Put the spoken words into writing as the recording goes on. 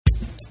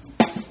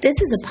This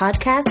is a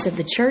podcast of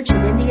the Church of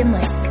Indian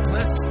Lake.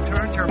 Let's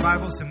turn to our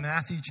Bibles to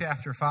Matthew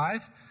chapter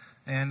 5.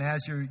 And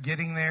as you're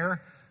getting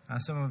there,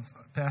 some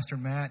of Pastor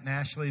Matt and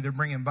Ashley, they're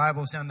bringing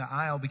Bibles down the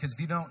aisle, because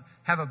if you don't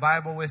have a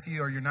Bible with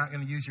you or you're not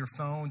going to use your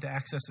phone to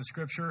access the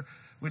Scripture,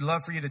 we'd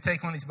love for you to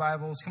take one of these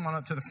Bibles. Come on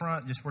up to the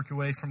front. Just work your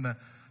way from the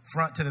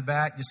front to the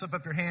back. Just slip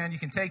up your hand. You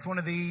can take one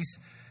of these,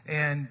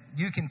 and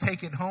you can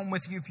take it home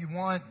with you if you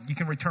want. You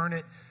can return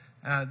it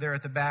there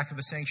at the back of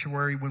the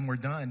sanctuary when we're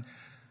done.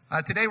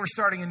 Today we're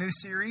starting a new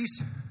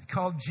series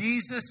called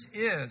Jesus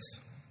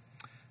Is.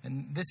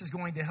 And this is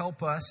going to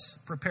help us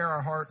prepare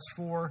our hearts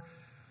for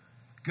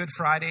Good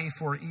Friday,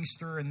 for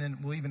Easter, and then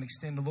we'll even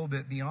extend a little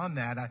bit beyond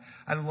that.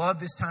 I love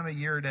this time of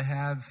year to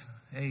have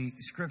a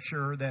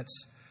scriptural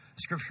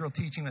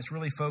teaching that's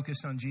really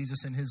focused on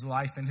Jesus and his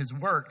life and his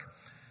work.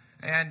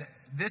 And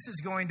this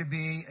is going to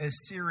be a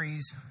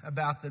series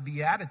about the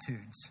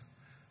Beatitudes,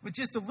 with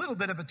just a little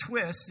bit of a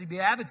twist. The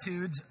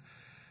Beatitudes,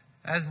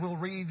 as we'll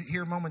read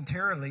here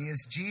momentarily,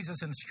 is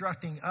Jesus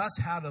instructing us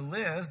how to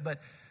live. But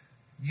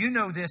you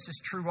know this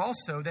is true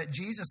also, that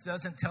Jesus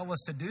doesn't tell us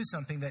to do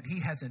something that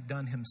he hasn't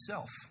done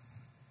himself.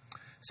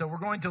 So we're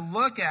going to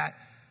look at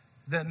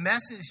the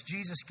message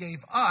Jesus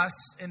gave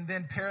us and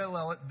then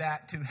parallel it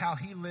back to how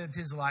he lived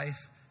his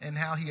life and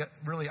how he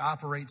really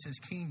operates his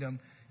kingdom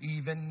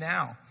even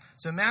now.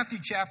 So Matthew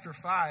chapter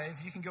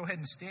 5, you can go ahead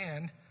and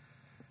stand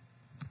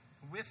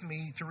with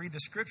me to read the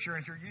scripture.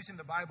 And if you're using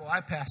the Bible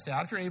I passed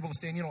out, if you're able to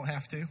stand, you don't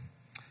have to.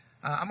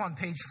 I'm on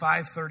page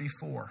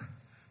 534.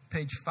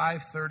 Page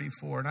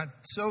 534. And I'm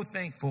so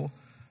thankful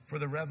for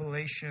the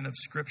revelation of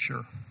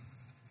Scripture.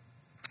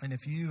 And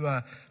if you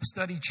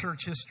study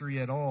church history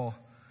at all,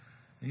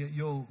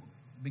 you'll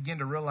begin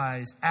to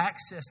realize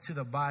access to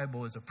the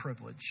Bible is a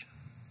privilege.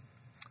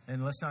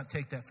 And let's not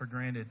take that for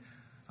granted.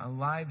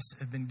 Lives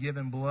have been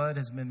given, blood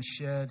has been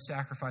shed,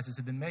 sacrifices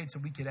have been made so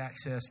we could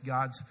access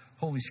God's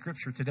Holy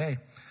Scripture today.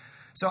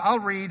 So I'll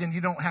read, and you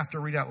don't have to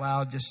read out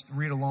loud, just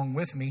read along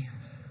with me.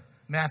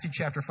 Matthew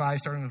chapter 5,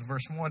 starting with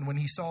verse 1. When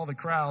he saw the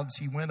crowds,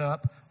 he went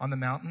up on the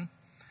mountain.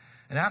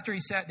 And after he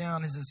sat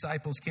down, his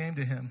disciples came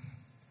to him.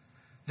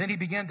 Then he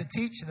began to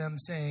teach them,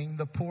 saying,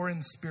 "The poor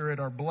in spirit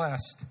are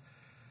blessed,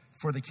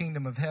 for the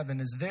kingdom of heaven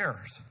is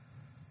theirs.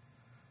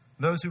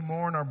 Those who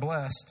mourn are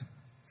blessed,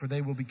 for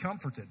they will be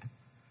comforted.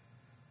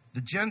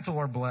 The gentle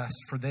are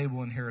blessed, for they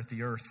will inherit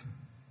the earth.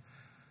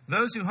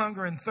 Those who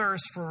hunger and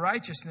thirst for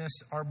righteousness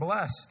are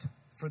blessed,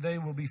 for they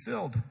will be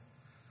filled.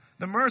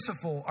 The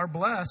merciful are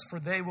blessed, for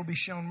they will be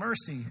shown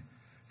mercy.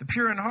 The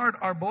pure in heart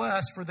are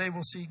blessed, for they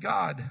will see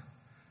God.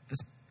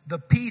 The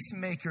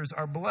peacemakers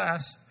are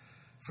blessed,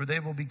 for they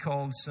will be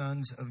called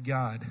sons of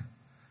God.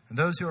 And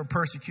those who are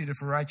persecuted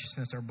for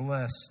righteousness are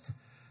blessed,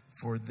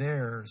 for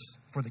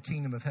the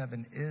kingdom of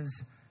heaven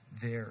is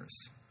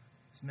theirs."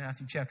 It's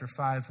Matthew chapter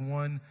 5,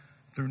 1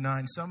 through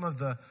 9. Some of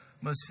the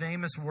most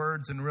famous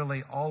words in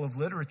really all of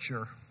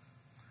literature.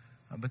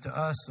 But to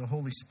us, the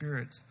Holy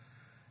Spirit,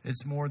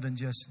 it's more than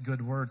just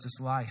good words. It's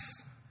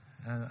life.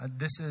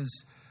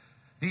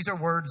 These are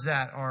words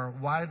that are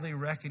widely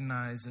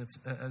recognized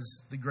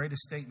as the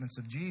greatest statements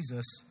of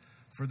Jesus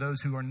for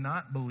those who are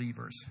not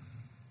believers.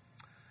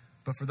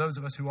 But for those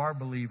of us who are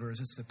believers,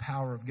 it's the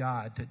power of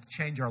God to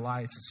change our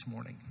lives this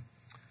morning.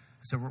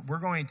 So we're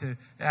going to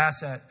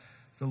ask that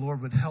the Lord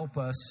would help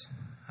us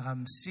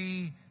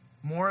see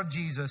more of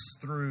Jesus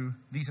through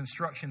these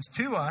instructions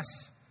to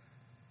us.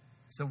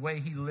 It's the way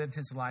he lived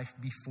his life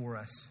before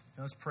us.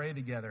 Now let's pray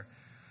together.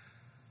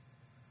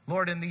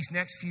 Lord, in these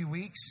next few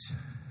weeks,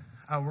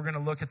 we're going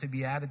to look at the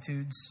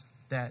Beatitudes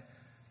that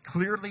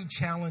clearly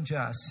challenge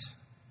us.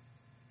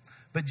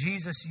 But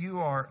Jesus,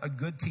 you are a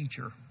good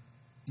teacher.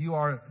 You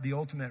are the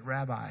ultimate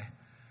rabbi.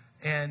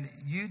 And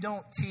you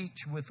don't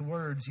teach with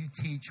words. You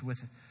teach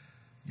with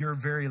your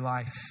very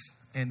life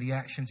and the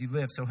actions you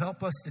live. So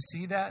help us to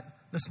see that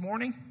this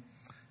morning.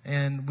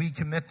 And we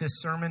commit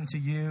this sermon to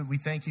you. We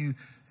thank you,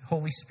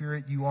 Holy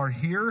Spirit, you are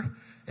here.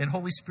 And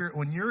Holy Spirit,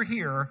 when you're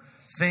here,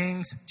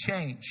 things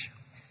change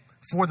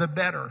for the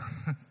better.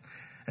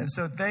 And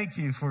so thank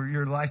you for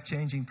your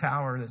life-changing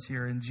power that's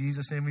here. In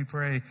Jesus' name we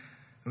pray.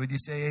 Would you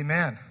say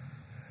amen?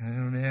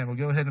 Amen. Well,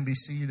 go ahead and be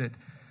seated.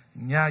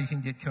 Now you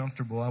can get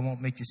comfortable. I won't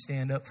make you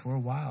stand up for a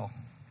while.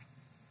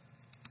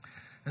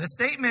 And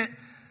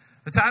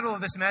the title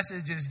of this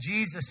message is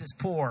Jesus is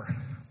Poor.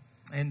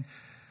 And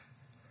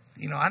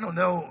I don't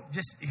know,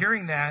 just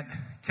hearing that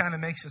kind of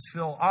makes us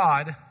feel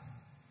odd,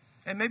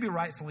 and maybe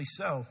rightfully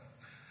so.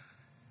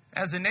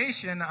 As a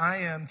nation, I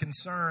am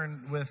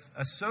concerned with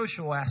a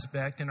social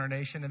aspect in our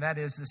nation, and that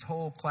is this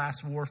whole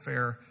class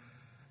warfare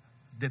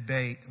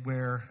debate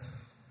where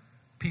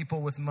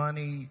people with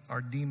money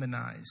are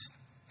demonized.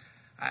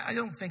 I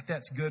don't think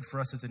that's good for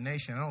us as a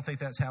nation. I don't think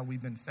that's how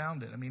we've been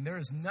founded. I mean, there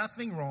is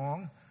nothing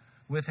wrong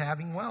with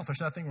having wealth.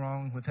 There's nothing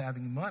wrong with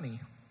having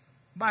money.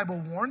 The Bible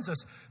warns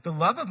us the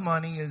love of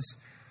money is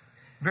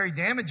very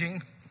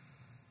damaging.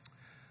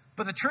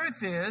 But the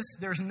truth is,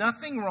 there's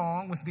nothing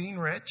wrong with being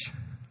rich,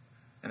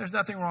 and there's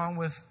nothing wrong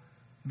with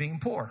being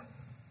poor.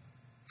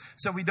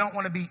 So we don't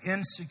want to be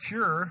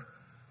insecure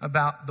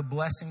about the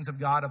blessings of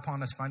God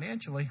upon us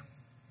financially,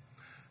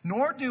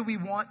 nor do we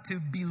want to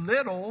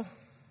belittle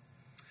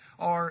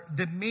or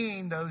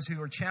demean those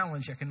who are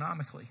challenged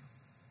economically.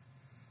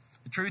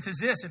 The truth is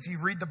this: if you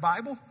read the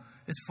Bible,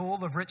 it's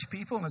full of rich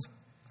people and it's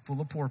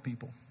full of poor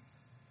people.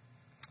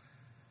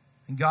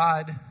 And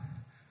God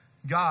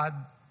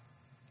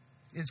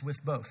is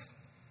with both.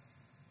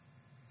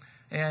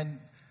 And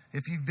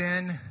if you've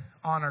been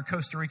on our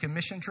Costa Rica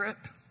mission trip,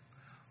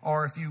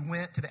 or if you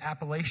went to the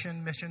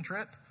Appalachian mission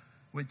trip,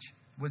 which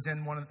was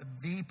in one of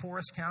the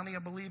poorest county, I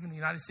believe, in the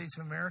United States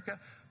of America.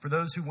 For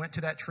those who went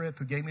to that trip,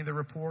 who gave me the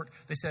report,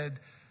 they said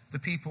the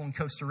people in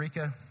Costa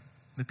Rica,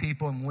 the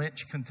people in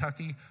Lynch,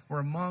 Kentucky, were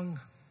among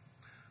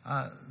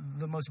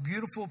the most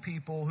beautiful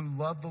people who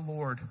loved the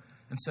Lord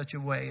in such a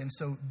way. And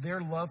so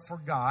their love for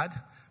God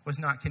was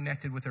not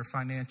connected with their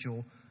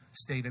financial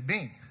state of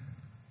being.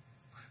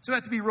 So we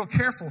have to be real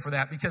careful for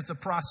that, because the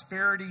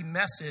prosperity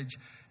message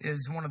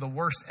is one of the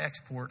worst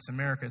exports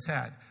America's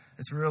had.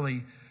 It's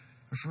really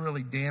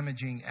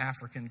damaging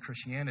African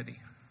Christianity.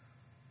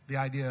 The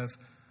idea of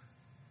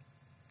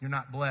you're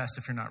not blessed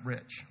if you're not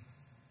rich.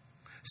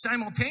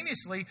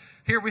 Simultaneously,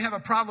 here we have a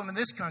problem in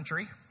this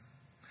country,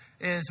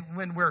 is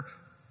when we're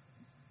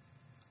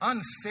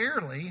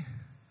unfairly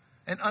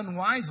and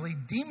unwisely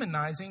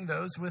demonizing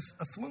those with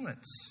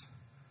affluence.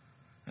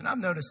 And I've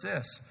noticed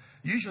this.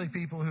 Usually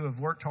people who have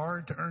worked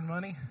hard to earn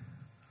money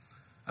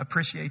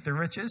appreciate their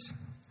riches.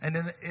 And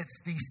then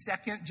it's the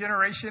second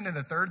generation and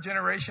the third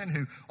generation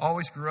who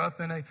always grew up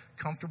in a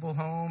comfortable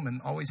home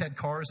and always had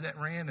cars that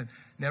ran and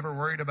never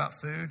worried about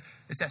food.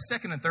 It's that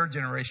second and third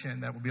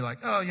generation that will be like,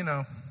 oh,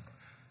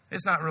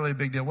 it's not really a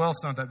big deal. Well,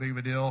 it's not that big of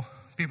a deal.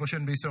 People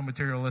shouldn't be so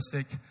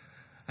materialistic.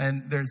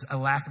 And there's a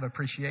lack of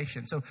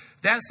appreciation. So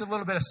that's a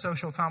little bit of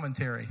social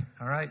commentary,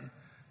 all right?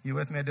 You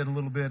with me? I did a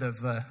little bit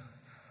of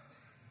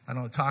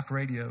talk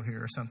radio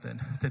here or something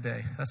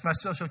today. That's my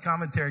social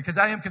commentary, because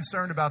I am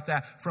concerned about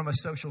that from a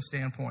social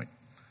standpoint,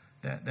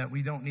 that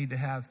we don't need to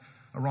have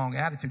a wrong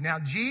attitude. Now,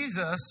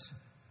 Jesus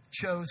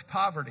chose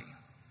poverty.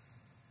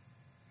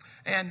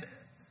 And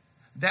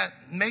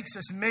that makes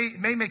us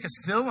may make us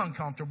feel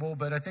uncomfortable,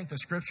 but I think the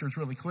scripture is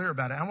really clear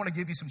about it. I want to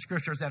give you some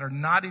scriptures that are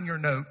not in your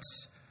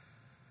notes.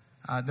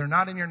 They're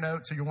not in your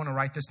notes, so you want to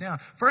write this down.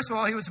 First of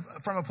all, he was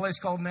from a place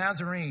called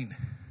Nazarene.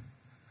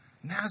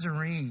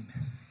 Nazarene.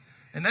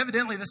 And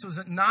evidently this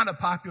was not a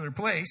popular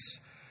place,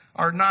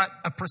 or not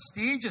a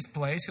prestigious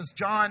place, because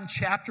John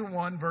chapter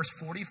 1, verse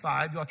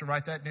 45, you'll have to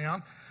write that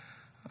down.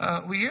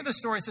 We hear the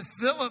story. It says,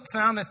 Philip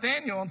found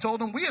Nathanael and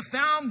told him, we have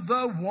found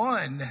the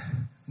one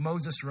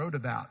Moses wrote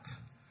about.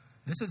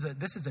 This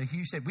is a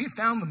huge statement. We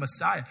found the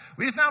Messiah.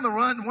 We found the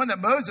one that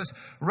Moses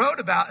wrote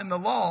about in the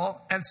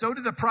law, and so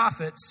did the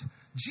prophets,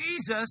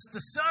 Jesus, the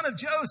son of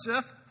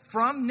Joseph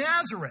from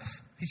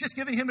Nazareth. He's just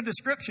giving him a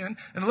description.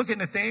 And look at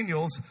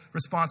Nathanael's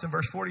response in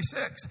verse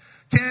 46.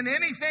 Can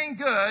anything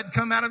good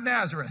come out of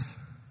Nazareth?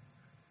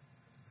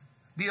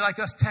 Be like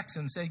us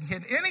Texans saying,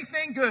 can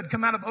anything good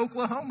come out of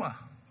Oklahoma?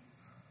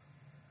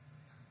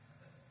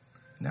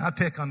 Now, I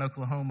pick on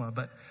Oklahoma,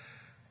 but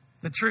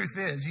the truth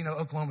is,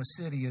 Oklahoma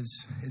City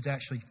is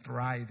actually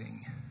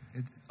thriving.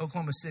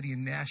 Oklahoma City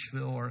and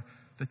Nashville are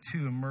the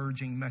two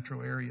emerging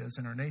metro areas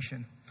in our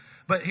nation.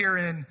 But here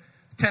in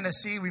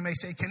Tennessee, we may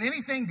say, can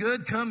anything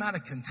good come out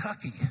of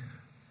Kentucky?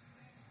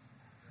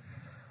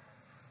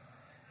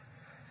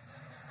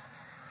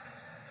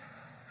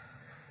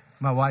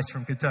 My wife's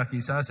from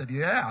Kentucky, so I said,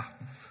 yeah.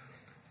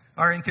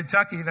 Or in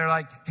Kentucky, they're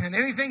like, can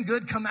anything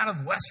good come out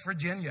of West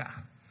Virginia?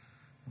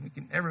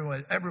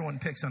 Everyone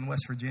picks on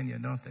West Virginia,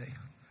 don't they?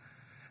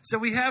 So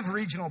we have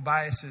regional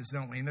biases,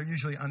 don't we? And they're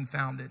usually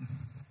unfounded.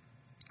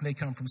 They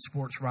come from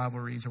sports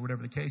rivalries or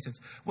whatever the case is.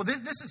 Well, this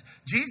is,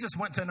 Jesus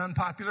went to an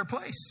unpopular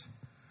place.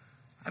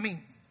 I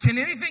mean, can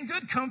anything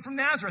good come from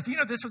Nazareth?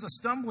 This was a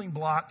stumbling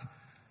block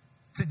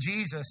to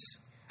Jesus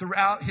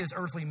throughout his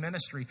earthly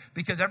ministry,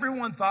 because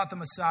everyone thought the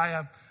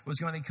Messiah was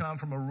going to come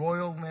from a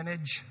royal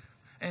lineage.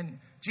 And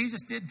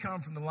Jesus did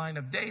come from the line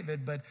of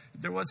David, but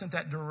there wasn't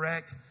that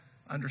direct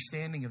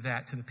understanding of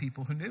that to the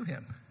people who knew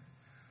him.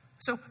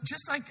 So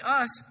just like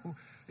us,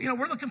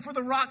 we're looking for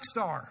the rock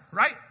star,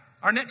 right?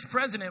 Our next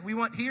president, we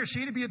want he or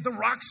she to be the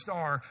rock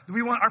star.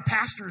 We want our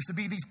pastors to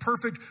be these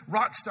perfect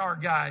rock star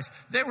guys.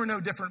 They were no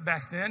different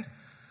back then.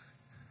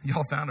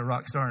 Y'all found a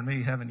rock star in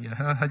me, haven't you?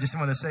 I just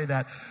want to say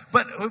that.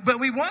 But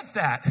we want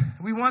that.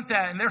 We want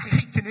that. And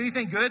can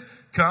anything good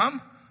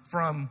come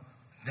from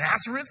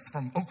Nazareth,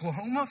 from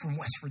Oklahoma, from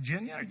West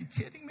Virginia? Are you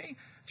kidding me?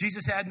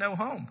 Jesus had no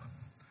home.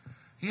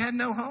 He had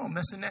no home.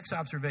 That's the next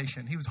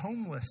observation. He was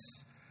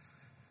homeless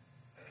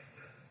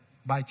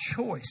by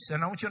choice.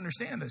 And I want you to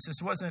understand this.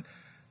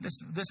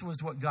 This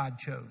was what God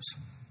chose.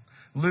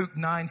 Luke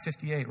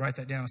 9:58, write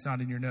that down. It's not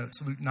in your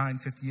notes. Luke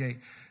 9:58.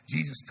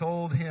 Jesus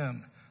told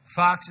him,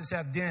 foxes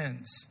have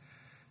dens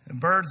and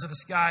birds of the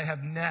sky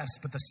have nests,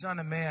 but the Son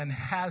of Man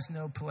has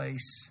no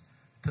place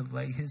to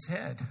lay his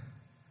head.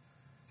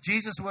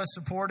 Jesus was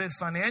supported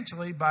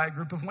financially by a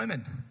group of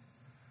women.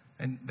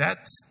 And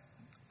that's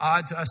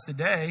odd to us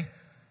today.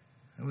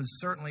 It was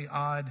certainly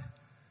odd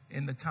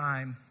in the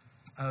time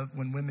of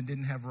when women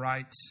didn't have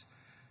rights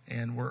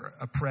and were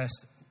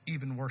oppressed,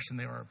 even worse than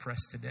they are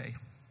oppressed today.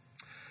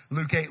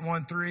 Luke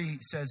 8:1-3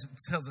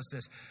 tells us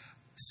this.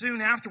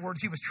 Soon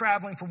afterwards, he was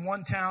traveling from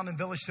one town and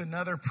village to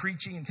another,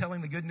 preaching and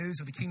telling the good news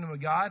of the kingdom of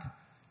God.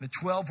 The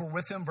 12 were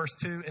with him, verse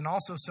 2, and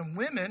also some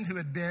women who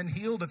had been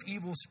healed of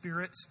evil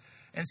spirits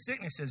and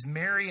sicknesses.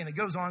 Mary, and it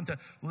goes on to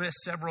list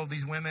several of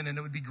these women, and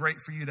it would be great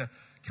for you to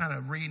kind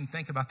of read and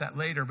think about that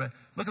later. But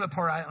look at the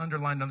part I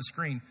underlined on the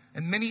screen.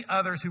 And many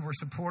others who were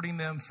supporting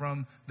them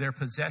from their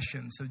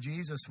possessions. So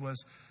Jesus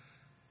was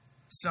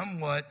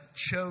somewhat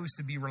chose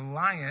to be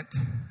reliant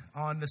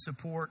on the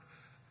support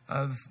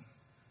of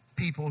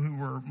people who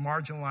were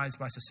marginalized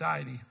by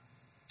society.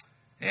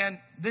 And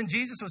then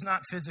Jesus was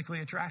not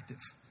physically attractive.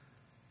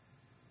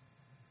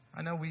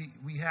 I know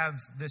we have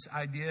this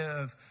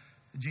idea of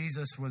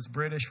Jesus was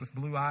British with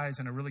blue eyes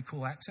and a really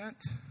cool accent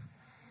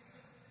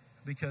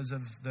because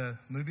of the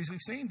movies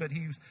we've seen, but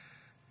he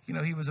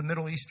was a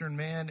Middle Eastern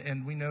man,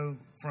 and we know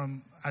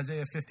from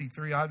Isaiah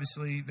 53,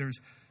 obviously there's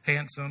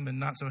handsome and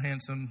not so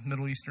handsome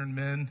Middle Eastern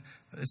men.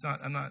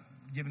 I'm not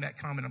giving that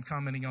comment. I'm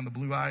commenting on the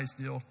blue eyes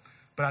deal.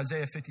 But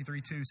Isaiah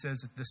 53:2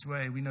 says it this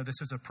way. We know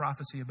this is a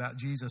prophecy about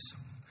Jesus.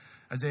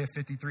 Isaiah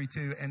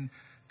 53:2. And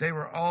they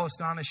were all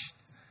astonished.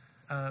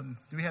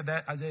 Do we have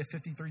that? Isaiah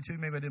 53:2?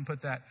 Maybe I didn't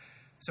put that.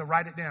 So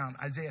write it down.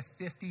 Isaiah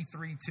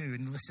 53:2,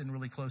 and listen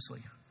really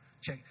closely.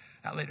 Check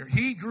out later.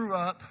 He grew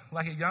up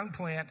like a young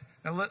plant.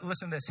 Now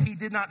listen to this. He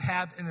did not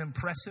have an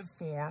impressive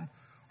form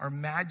or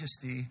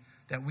majesty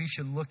that we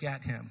should look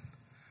at him.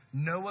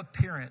 No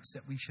appearance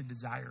that we should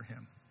desire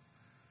him.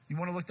 You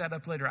want to look that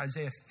up later.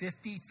 Isaiah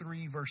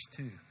 53, verse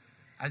 2.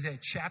 Isaiah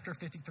chapter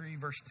 53,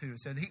 verse 2. It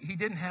said he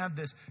didn't have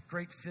this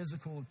great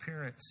physical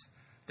appearance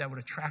that would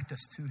attract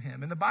us to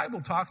him. And the Bible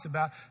talks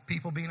about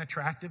people being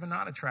attractive and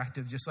not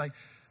attractive, just like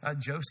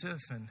Joseph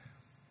and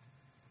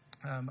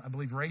I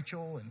believe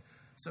Rachel. And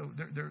so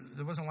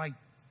there wasn't like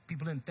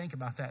people didn't think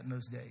about that in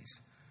those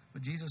days.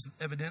 But Jesus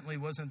evidently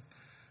wasn't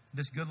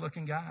this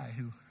good-looking guy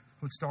who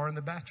would star in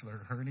The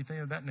Bachelor or anything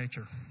of that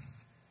nature.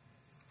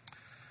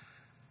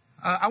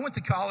 I went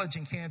to college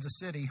in Kansas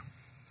City,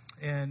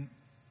 and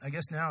I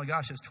guess now,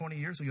 it's 20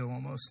 years ago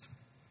almost.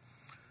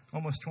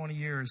 Almost 20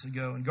 years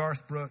ago, and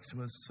Garth Brooks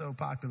was so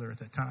popular at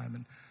that time,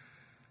 and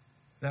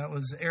that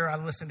was the era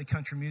I listened to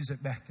country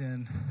music back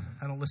then.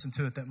 I don't listen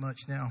to it that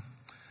much now.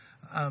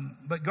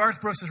 But Garth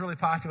Brooks was really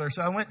popular,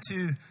 so I went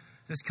to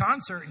this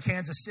concert in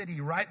Kansas City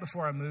right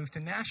before I moved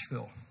to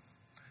Nashville,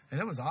 and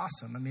it was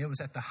awesome. I mean, it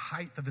was at the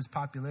height of his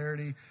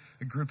popularity.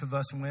 A group of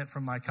us went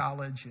from my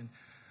college, and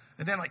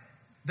then like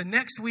the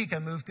next week I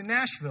moved to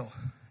Nashville.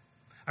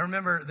 I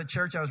remember the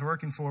church I was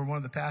working for, one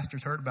of the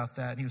pastors heard about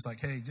that, and he was like,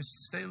 hey,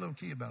 just stay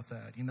low-key about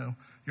that. You know,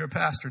 you're a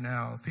pastor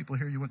now. If people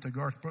hear you went to a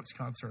Garth Brooks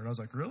concert. I was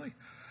like, really?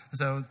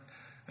 So,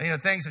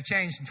 things have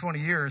changed in 20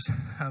 years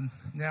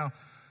now.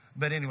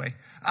 But anyway,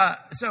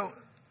 so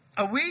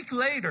a week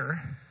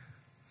later,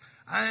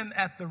 I'm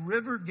at the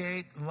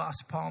Rivergate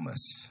Las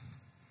Palmas.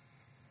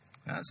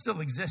 Now, it still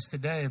exists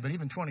today, but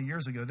even 20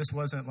 years ago, this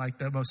wasn't like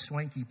the most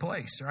swanky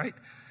place, right?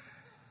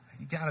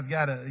 You kind of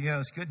got to,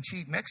 it's good,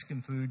 cheap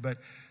Mexican food, but,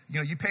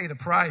 you pay the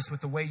price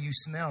with the way you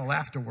smell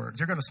afterwards.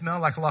 You're going to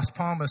smell like Las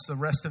Palmas the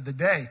rest of the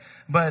day.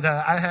 But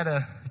I had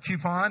a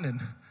coupon,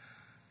 and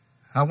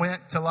I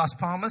went to Las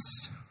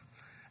Palmas,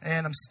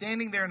 and I'm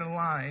standing there in a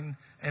line,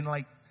 and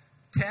like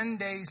 10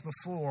 days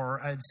before,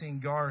 I had seen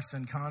Garth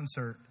in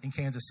concert in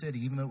Kansas City,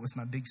 even though it was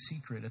my big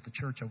secret at the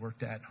church I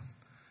worked at.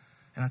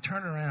 And I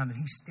turn around, and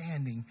he's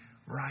standing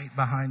right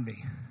behind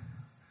me,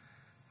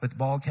 with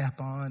ball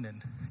cap on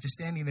and just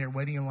standing there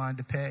waiting in line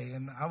to pay.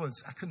 And I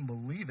couldn't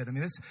believe it. I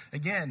mean, that's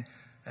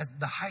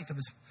the height of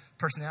his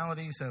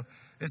personality. So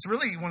it's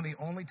really one of the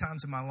only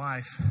times in my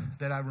life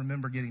that I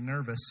remember getting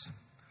nervous,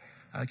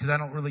 because I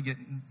don't really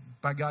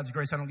by God's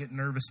grace, I don't get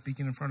nervous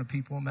speaking in front of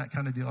people and that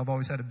kind of deal. I've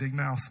always had a big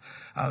mouth.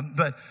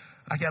 But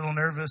I got a little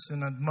nervous,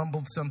 and I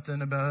mumbled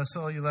something about, I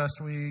saw you last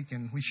week,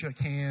 and we shook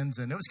hands,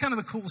 and it was kind of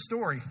a cool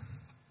story.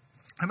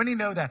 How many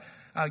know that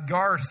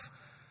Garth,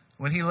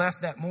 when he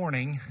left that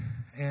morning,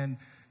 and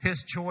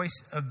his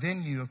choice of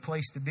venue, of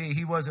place to be,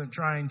 he wasn't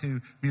trying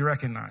to be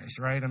recognized,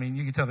 right? I mean,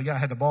 you could tell the guy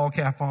had the ball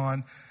cap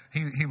on.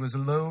 He was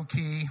low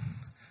key.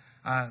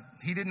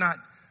 He did not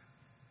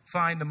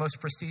find the most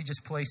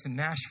prestigious place in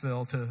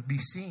Nashville to be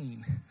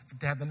seen,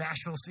 to have the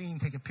Nashville scene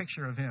take a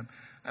picture of him,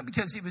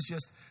 because he was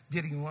just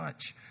getting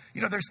lunch.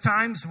 There's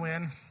times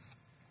when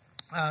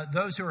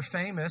those who are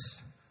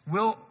famous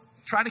will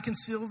try to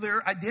conceal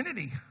their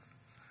identity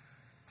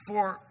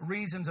for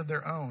reasons of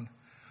their own.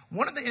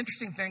 One of the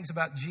interesting things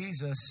about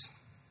Jesus,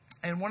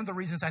 and one of the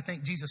reasons I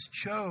think Jesus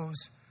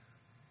chose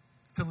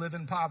to live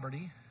in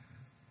poverty,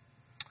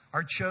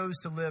 or chose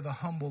to live a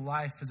humble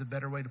life is a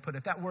better way to put it.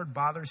 If that word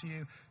bothers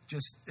you,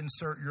 just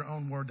insert your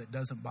own word that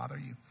doesn't bother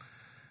you.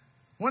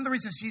 One of the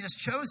reasons Jesus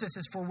chose this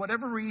is, for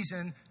whatever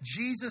reason,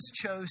 Jesus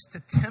chose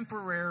to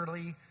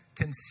temporarily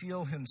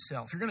conceal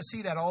himself. You're going to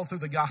see that all through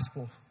the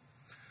gospel.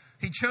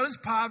 He chose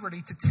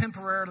poverty to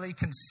temporarily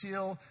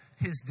conceal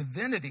his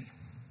divinity.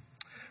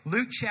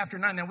 Luke chapter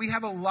 9. Now, we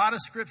have a lot of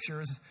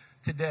scriptures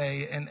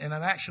today, and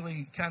I'm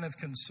actually kind of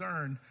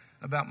concerned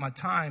about my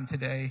time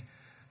today.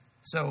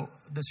 So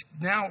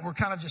now we're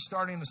kind of just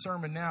starting the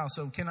sermon now.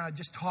 So can I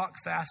just talk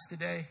fast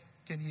today?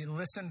 Can you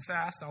listen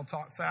fast? I'll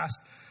talk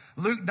fast.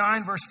 Luke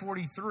 9, verse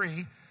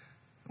 43.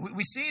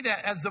 We see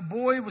that as the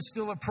boy was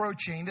still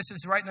approaching, this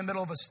is right in the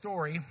middle of a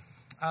story.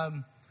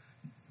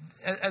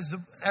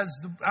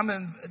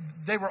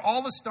 They were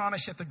all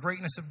astonished at the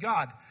greatness of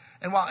God.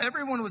 And while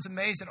everyone was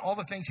amazed at all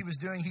the things he was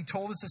doing, he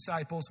told his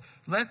disciples,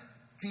 "Let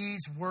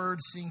these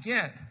words sink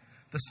in.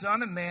 The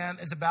Son of Man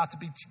is about to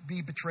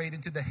be betrayed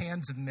into the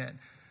hands of men."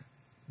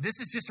 This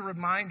is just a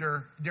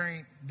reminder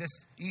during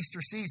this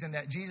Easter season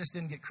that Jesus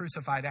didn't get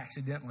crucified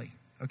accidentally.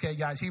 Okay,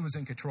 guys, he was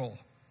in control.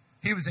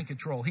 He was in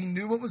control. He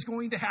knew what was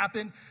going to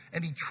happen,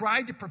 and he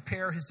tried to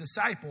prepare his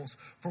disciples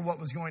for what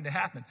was going to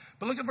happen.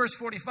 But look at verse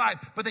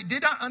 45. But they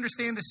did not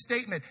understand the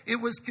statement. It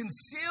was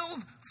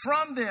concealed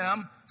from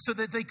them so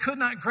that they could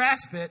not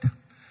grasp it,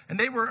 and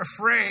they were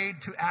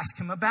afraid to ask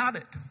him about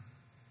it.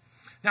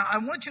 Now, I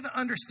want you to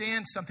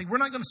understand something. We're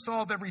not going to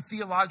solve every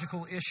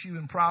theological issue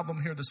and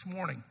problem here this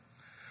morning.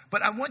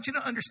 But I want you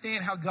to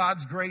understand how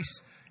God's grace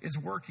is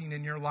working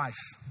in your life.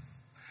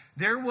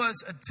 There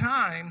was a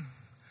time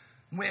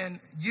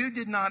when you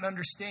did not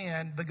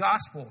understand the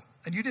gospel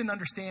and you didn't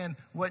understand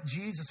what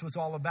Jesus was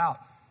all about.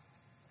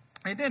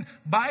 And then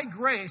by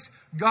grace,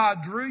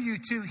 God drew you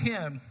to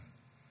him.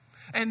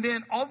 And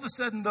then all of a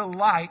sudden the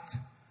light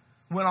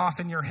went off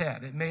in your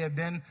head. It may have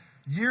been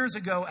years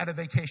ago at a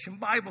vacation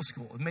Bible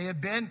school. It may have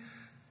been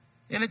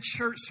in a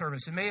church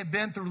service. It may have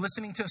been through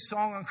listening to a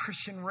song on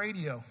Christian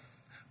radio.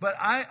 But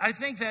I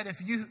think that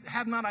if you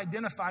have not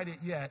identified it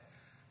yet,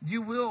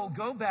 you will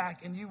go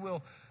back and you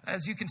will,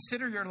 as you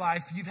consider your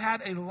life, you've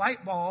had a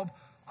light bulb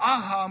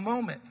aha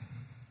moment.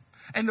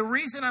 And the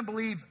reason I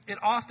believe it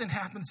often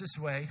happens this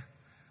way,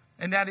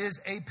 and that is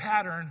a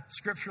pattern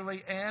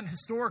scripturally and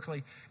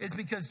historically, is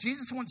because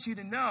Jesus wants you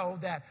to know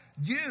that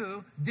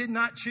you did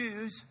not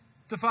choose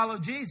to follow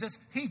Jesus.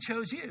 He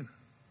chose you.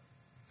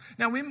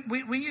 Now,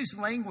 we use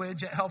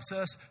language that helps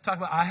us talk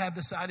about, I have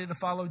decided to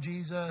follow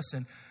Jesus,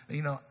 and,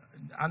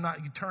 I'm not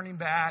turning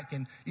back.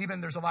 And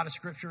even there's a lot of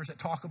scriptures that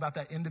talk about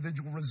that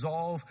individual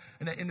resolve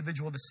and that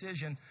individual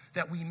decision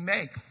that we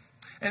make.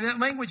 And that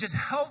language is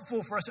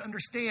helpful for us to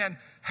understand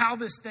how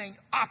this thing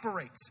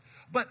operates.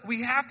 But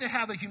we have to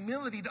have the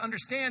humility to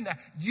understand that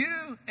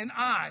you and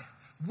I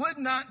would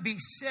not be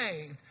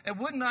saved and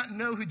would not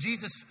know who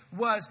Jesus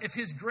was if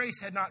his grace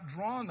had not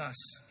drawn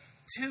us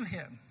to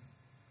him.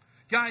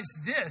 Guys,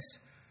 this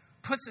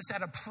puts us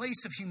at a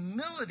place of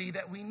humility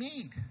that we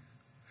need.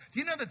 Do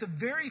you know that the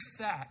very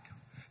fact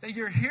that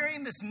you're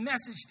hearing this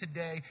message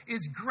today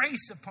is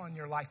grace upon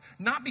your life?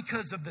 Not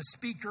because of the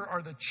speaker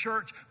or the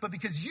church, but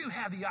because you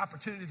have the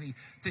opportunity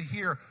to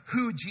hear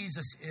who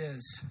Jesus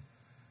is.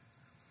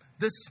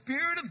 The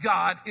Spirit of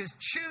God is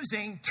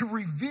choosing to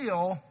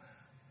reveal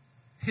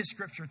his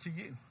scripture to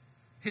you,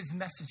 his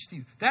message to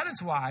you. That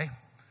is why,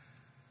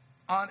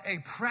 on a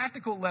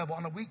practical level,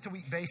 on a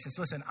week-to-week basis,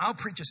 listen, I'll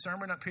preach a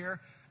sermon up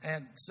here,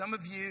 and some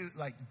of you,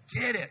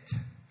 get it.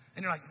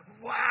 And you're like,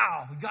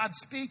 wow, God's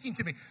speaking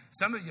to me.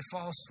 Some of you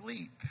fall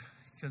asleep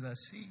because I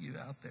see you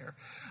out there.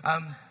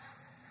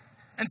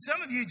 And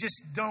some of you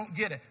just don't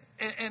get it.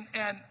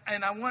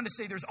 And I want to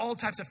say there's all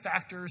types of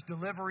factors.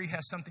 Delivery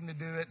has something to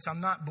do with it. So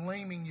I'm not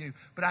blaming you,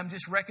 but I'm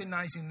just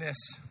recognizing this.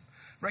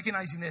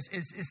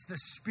 It's the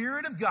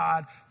Spirit of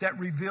God that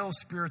reveals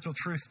spiritual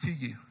truth to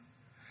you.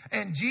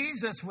 And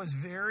Jesus was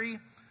very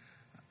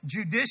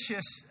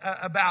judicious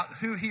about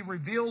who he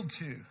revealed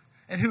to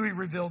and who he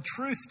revealed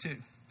truth to.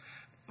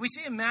 We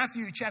see in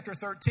Matthew chapter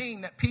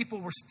 13 that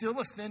people were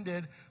still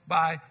offended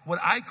by what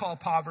I call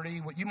poverty,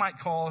 what you might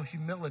call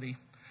humility.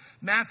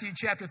 Matthew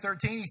chapter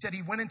 13, he said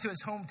he went into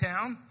his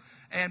hometown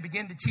and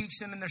began to teach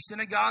them in their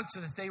synagogue so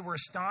that they were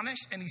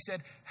astonished. And he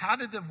said, how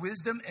did the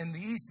wisdom and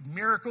these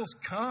miracles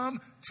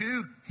come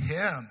to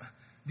him?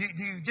 Do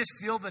you just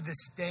feel the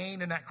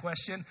disdain in that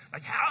question?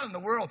 Like, how in the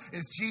world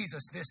is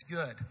Jesus this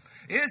good?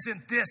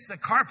 Isn't this the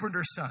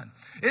carpenter's son?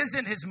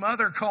 Isn't his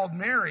mother called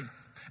Mary?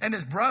 And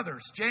his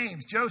brothers,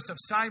 James, Joseph,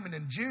 Simon,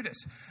 and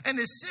Judas, and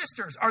his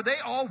sisters, are they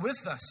all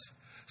with us?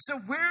 So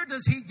where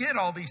does he get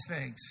all these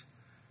things?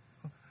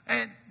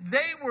 And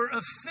they were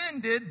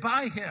offended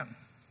by him.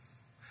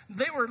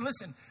 They were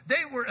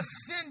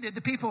offended.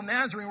 The people of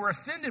Nazareth were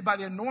offended by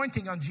the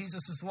anointing on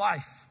Jesus'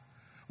 life.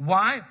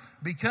 Why?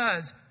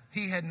 Because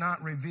he had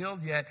not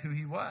revealed yet who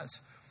he was.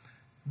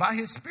 By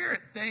his Spirit,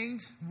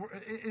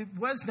 it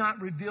was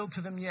not revealed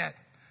to them yet.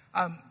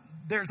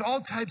 There's all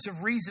types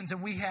of reasons,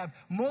 and we have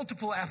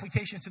multiple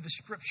applications to the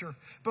scripture.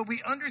 But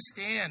we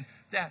understand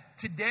that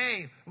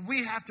today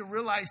we have to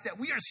realize that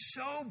we are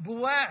so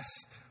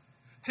blessed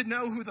to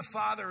know who the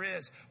Father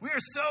is. We are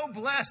so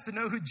blessed to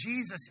know who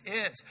Jesus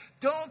is.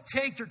 Don't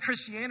take your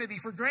Christianity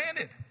for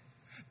granted.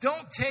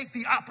 Don't take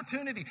the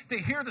opportunity to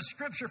hear the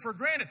scripture for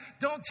granted.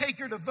 Don't take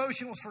your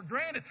devotionals for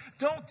granted.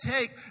 Don't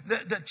take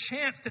the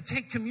chance to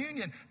take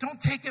communion. Don't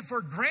take it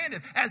for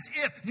granted as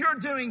if you're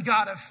doing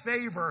God a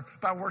favor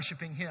by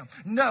worshiping him.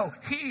 No,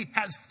 he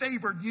has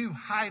favored you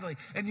highly,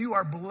 and you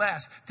are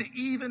blessed to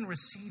even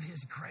receive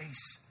his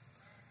grace.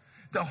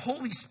 The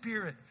Holy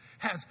Spirit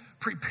has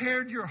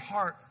prepared your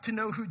heart to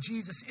know who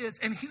Jesus is,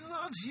 and he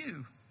loves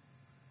you.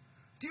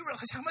 Do you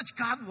realize how much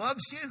God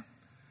loves you?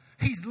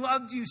 He's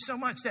loved you so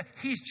much that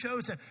he's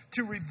chosen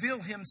to reveal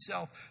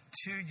himself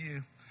to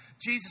you.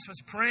 Jesus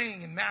was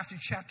praying in Matthew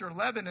chapter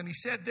 11, and he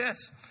said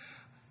this,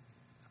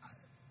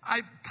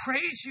 I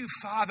praise you,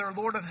 Father,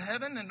 Lord of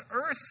heaven and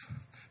earth,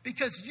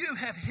 because you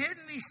have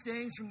hidden these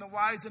things from the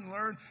wise and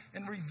learned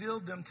and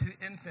revealed them to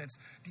infants.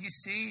 Do you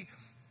see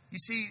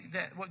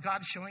that what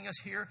God is showing us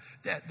here,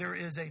 that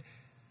there's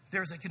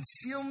a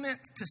concealment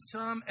to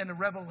some and a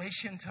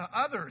revelation to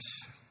others.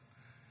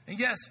 And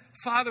yes,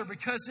 Father,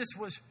 because this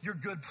was your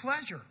good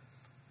pleasure,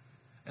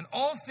 and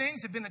all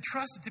things have been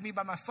entrusted to me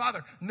by my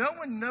Father. No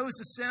one knows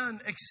the Son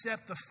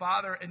except the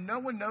Father, and no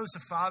one knows the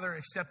Father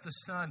except the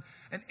Son,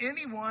 and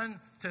anyone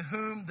to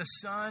whom the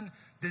Son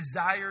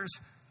desires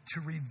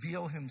to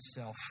reveal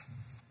himself.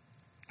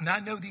 And I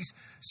know these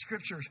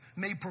scriptures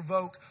may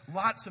provoke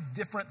lots of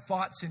different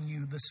thoughts in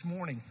you this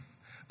morning,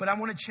 but I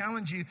want to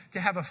challenge you to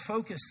have a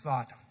focused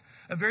thought,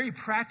 a very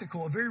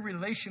practical, a very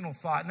relational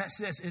thought. And that's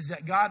this, is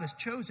that God has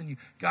chosen you.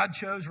 God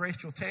chose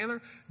Rachel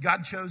Taylor.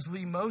 God chose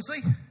Lee Mosley.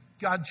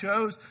 God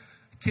chose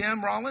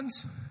Kim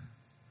Rollins.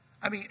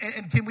 I mean,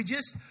 and can we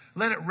just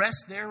let it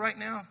rest there right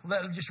now?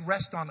 Let it just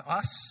rest on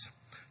us.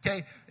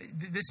 Okay,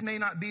 this may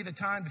not be the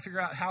time to figure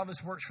out how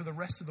this works for the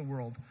rest of the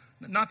world.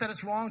 Not that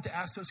it's wrong to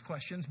ask those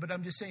questions, but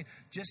I'm just saying,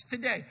 just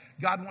today,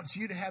 God wants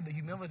you to have the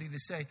humility to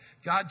say,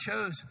 God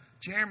chose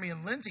Jeremy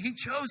and Lindsay. He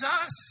chose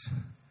us.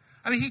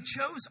 I mean, he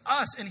chose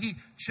us, and he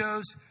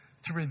chose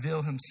to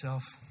reveal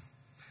himself.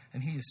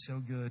 And he is so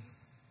good.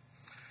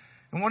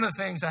 And one of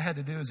the things I had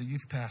to do as a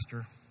youth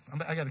pastor,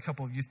 I got a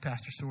couple of youth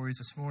pastor stories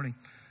this morning.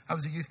 I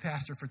was a youth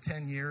pastor for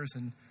 10 years,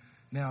 and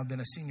now I've been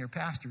a senior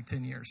pastor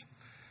 10 years.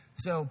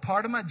 So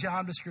part of my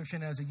job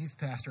description as a youth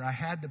pastor, I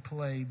had to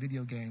play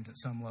video games at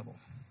some level.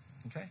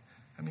 Okay?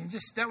 I mean,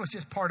 that was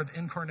just part of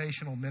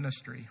incarnational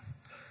ministry.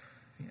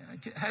 Yeah,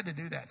 I had to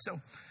do that. So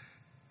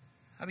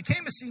I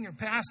became a senior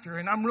pastor,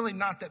 and I'm really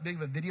not that big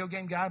of a video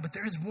game guy, but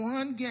there is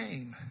one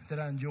game that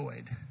I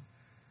enjoyed.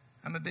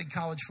 I'm a big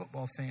college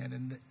football fan,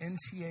 and the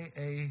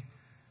NCAA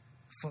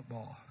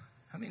football.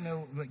 How many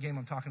know what game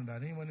I'm talking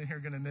about? Anyone in here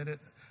going to admit it?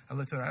 I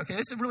looked at it. Okay,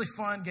 it's a really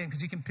fun game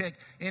because you can pick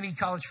any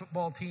college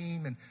football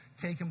team and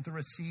take them through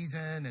a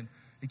season, and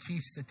it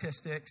keeps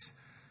statistics.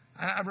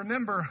 I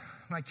remember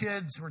my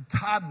kids were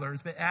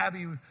toddlers, but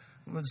Abby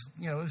was,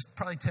 it was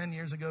probably 9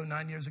 years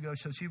ago,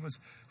 so she was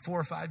 4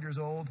 or 5 years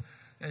old,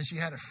 and she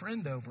had a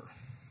friend over.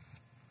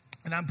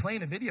 And I'm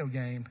playing a video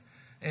game,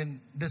 and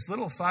this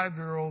little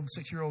 5-year-old,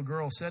 6-year-old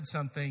girl said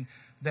something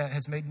that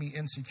has made me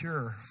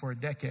insecure for a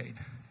decade.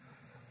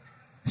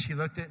 She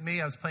looked at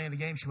me. I was playing a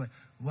game. She went,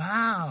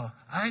 wow,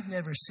 I've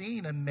never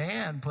seen a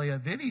man play a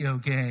video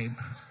game.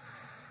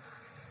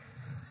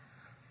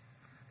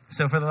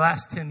 So for the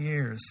last 10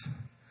 years,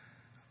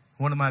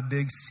 one of my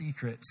big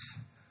secrets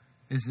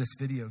is this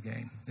video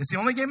game. It's the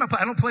only game I play.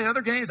 I don't play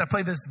other games. I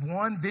play this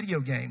one video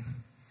game.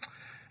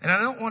 And I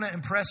don't want to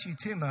impress you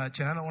too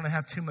much, and I don't want to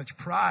have too much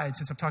pride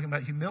since I'm talking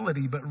about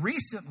humility, but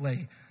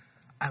recently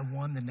I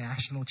won the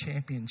national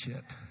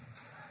championship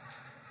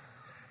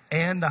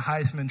and the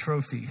Heisman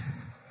Trophy.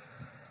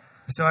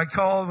 So I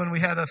called when we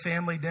had a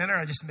family dinner.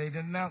 I just made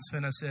an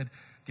announcement. I said,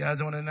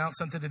 guys, I want to announce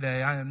something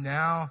today. I am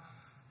now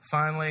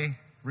finally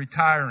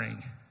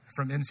retiring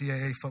from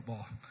NCAA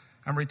football.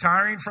 I'm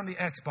retiring from the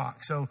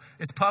Xbox. So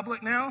it's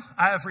public now.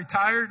 I have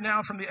retired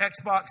now from the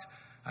Xbox.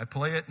 I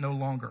play it no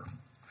longer.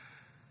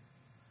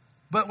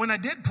 But when I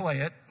did play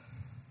it,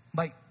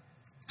 like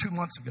 2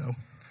 months ago,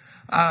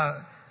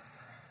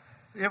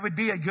 it would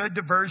be a good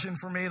diversion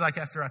for me, like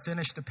after I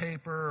finished a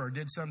paper or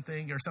did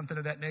something or something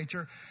of that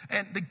nature.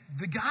 And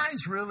the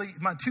guys really,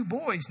 my 2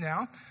 boys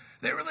now,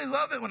 they really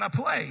love it when I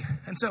play.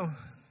 And so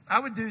I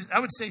would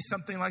say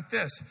something like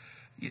this.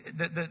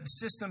 The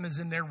system is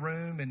in their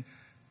room, and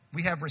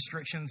we have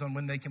restrictions on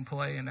when they can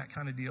play and that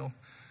kind of deal.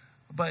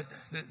 But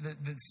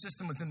the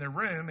system was in their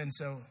room, and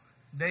so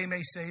they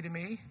may say to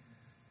me,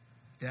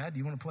 Dad, do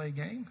you want to play a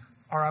game?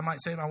 Or I might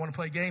say, I want to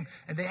play a game.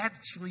 And they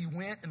actually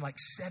went and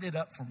set it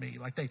up for me.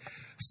 Like they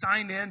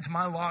signed in to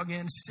my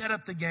login, set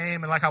up the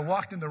game. And I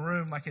walked in the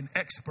room like an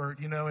expert,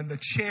 and the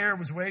chair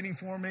was waiting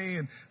for me.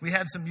 And we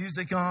had some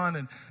music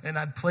on, and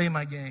I'd play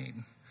my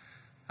game.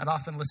 I'd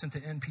often listen to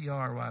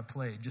NPR while I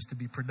played just to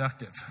be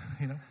productive,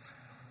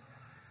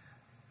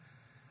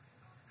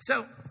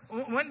 So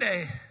one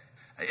day,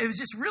 it was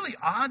just really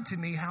odd to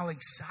me how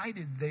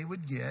excited they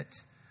would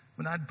get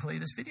when I'd play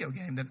this video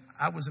game that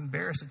I was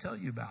embarrassed to tell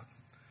you about.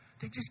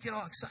 They just get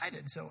all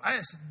excited. So I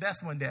asked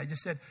Beth one day, I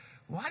just said,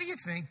 why do you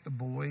think the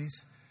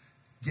boys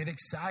get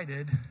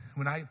excited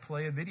when I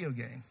play a video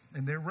game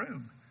in their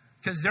room?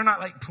 because they're not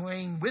like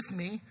playing with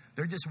me.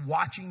 They're just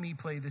watching me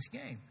play this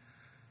game.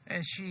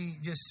 And she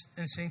just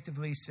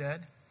instinctively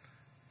said,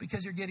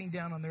 because you're getting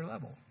down on their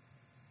level.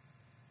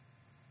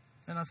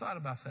 And I thought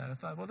about that. I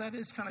thought, well, that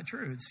is kind of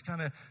true.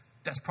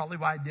 That's probably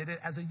why I did it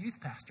as a youth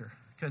pastor,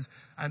 because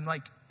I'm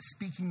like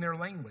speaking their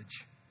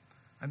language.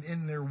 I'm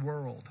in their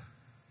world.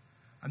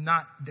 I'm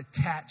not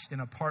detached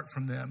and apart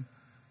from them.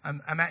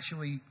 I'm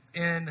actually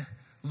in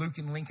Luke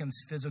and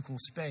Lincoln's physical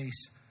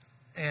space,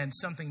 and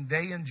something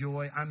they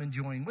enjoy, I'm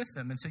enjoying with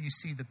them. And so you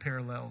see the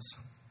parallels.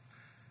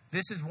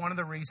 This is one of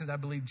the reasons I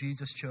believe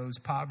Jesus chose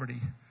poverty,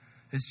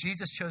 is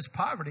Jesus chose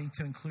poverty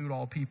to include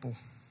all people.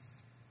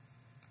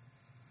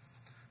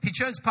 He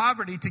chose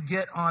poverty to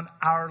get on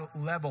our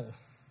level.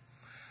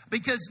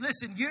 Because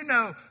listen, you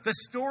know, the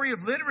story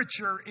of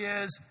literature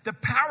is the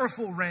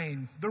powerful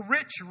reign, the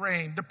rich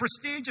reign, the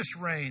prestigious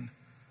reign.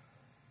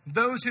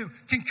 Those who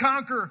can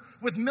conquer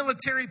with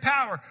military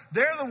power,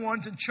 they're the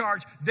ones in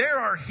charge. They're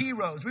our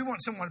heroes. We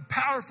want someone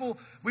powerful.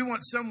 We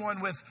want someone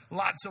with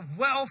lots of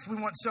wealth. We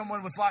want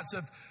someone with lots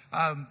of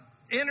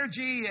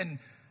energy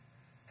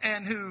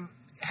and who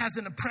has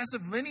an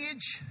impressive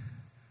lineage.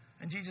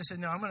 And Jesus said,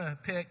 no, I'm going to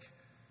pick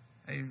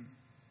a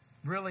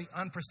really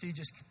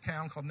unprestigious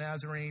town called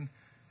Nazarene,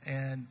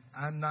 and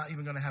I'm not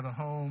even going to have a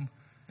home,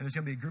 and there's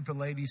going to be a group of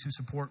ladies who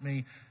support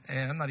me,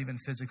 and I'm not even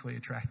physically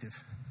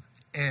attractive.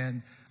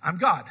 And I'm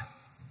God.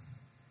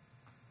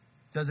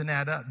 Doesn't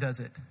add up, does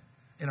it?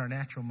 In our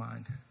natural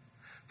mind.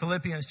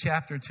 Philippians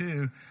chapter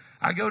 2.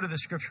 I go to the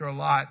scripture a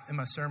lot in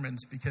my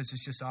sermons because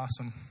it's just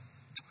awesome.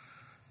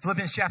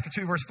 Philippians chapter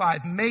 2, verse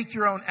 5. Make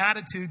your own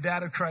attitude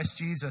that of Christ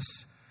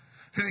Jesus,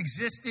 who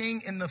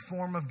existing in the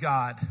form of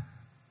God.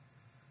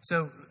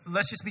 So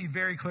let's just be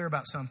very clear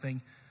about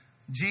something.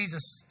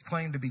 Jesus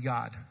claimed to be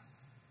God.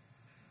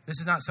 This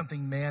is not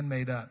something man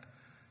made up.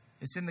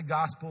 It's in the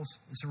Gospels.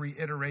 It's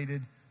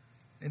reiterated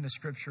in the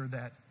scripture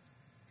that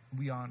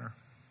we honor.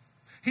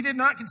 He did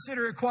not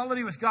consider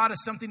equality with God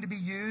as something to be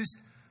used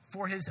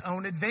for his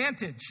own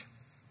advantage.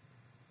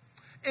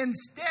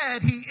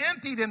 Instead, he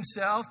emptied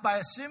himself by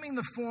assuming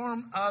the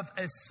form of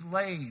a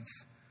slave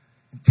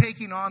and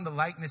taking on the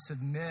likeness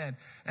of men.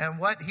 And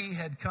when he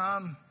had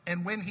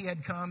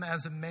come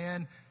as a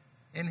man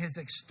in his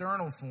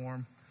external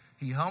form,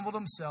 he humbled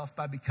himself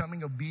by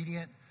becoming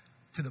obedient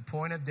to the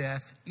point of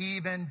death,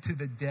 even to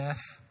the death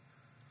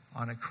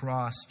on a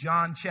cross.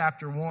 John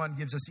chapter 1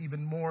 gives us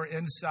even more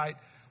insight,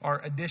 or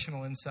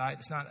additional insight.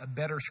 It's not a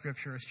better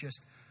scripture, it's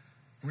just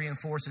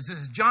reinforces. This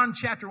is John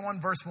chapter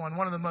 1, verse 1,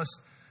 one of the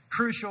most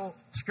crucial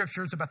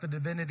scriptures about the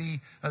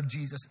divinity of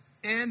Jesus.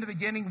 In the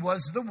beginning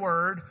was the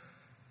Word.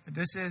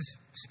 This is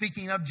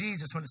speaking of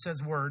Jesus when it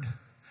says Word.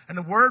 And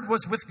the Word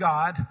was with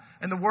God,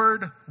 and the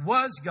Word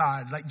was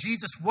God. Like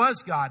Jesus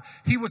was God.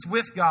 He was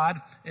with God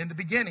in the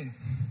beginning.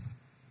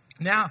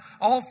 Now,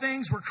 all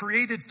things were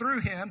created through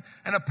him,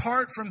 and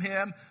apart from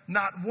him,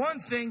 not one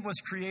thing was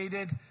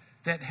created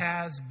that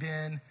has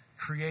been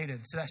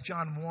created. So that's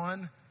John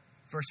 1,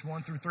 verse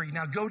 1 through 3.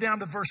 Now go down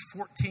to verse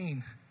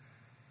 14.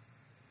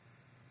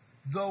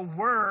 The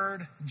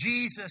Word,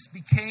 Jesus,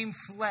 became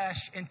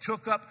flesh and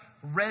took up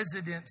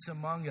residence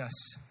among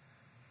us.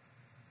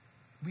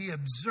 We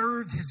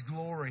observed his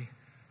glory.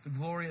 The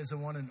glory is the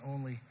one and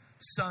only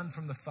Son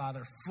from the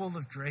Father, full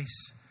of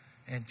grace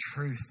and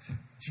truth.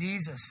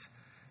 Jesus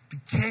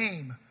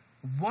became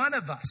one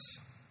of us.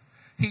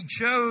 He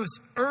chose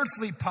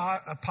earthly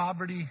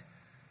poverty,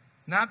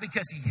 not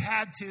because he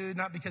had to,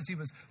 not because he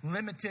was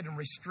limited and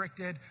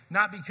restricted,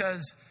 not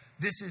because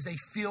this is a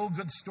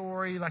feel-good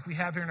story like we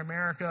have here in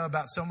America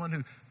about someone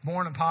who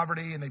born in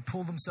poverty and they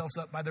pull themselves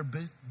up by their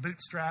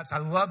bootstraps. I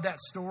love that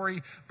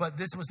story, but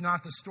this was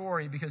not the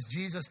story, because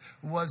Jesus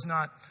was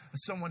not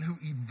someone who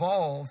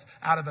evolved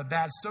out of a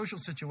bad social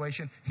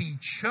situation. He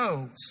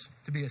chose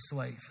to be a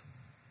slave.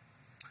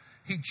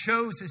 He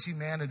chose his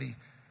humanity.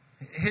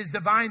 His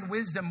divine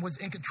wisdom was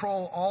in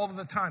control all of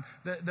the time.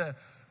 The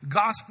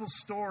gospel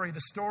story, the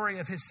story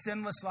of his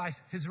sinless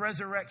life, his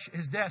resurrection,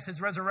 his death,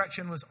 his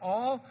resurrection, was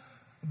all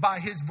by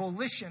his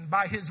volition,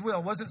 by his will.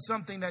 It wasn't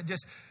something that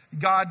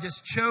God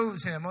just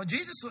chose him. Well,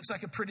 Jesus looks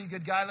like a pretty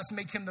good guy. Let's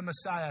make him the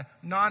Messiah.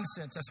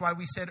 Nonsense. That's why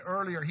we said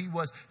earlier he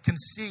was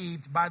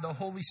conceived by the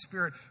Holy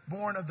Spirit,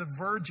 born of the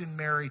Virgin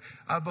Mary,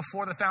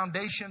 before the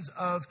foundations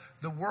of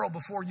the world,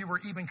 before you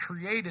were even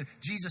created.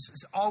 Jesus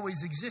has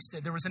always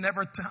existed. There was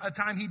never a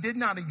time he did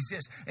not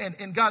exist. And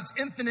in God's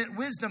infinite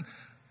wisdom,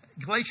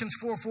 Galatians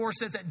 4:4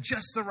 says at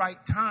just the right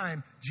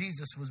time,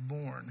 Jesus was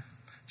born.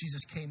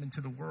 Jesus came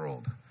into the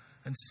world.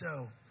 And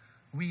so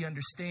we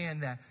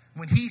understand that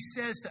when he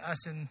says to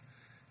us, and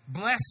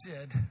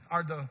blessed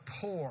are the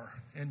poor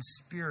in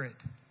spirit,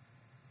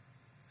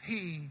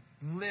 he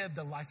lived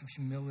a life of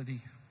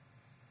humility.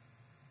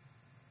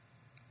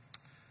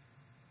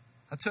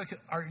 I took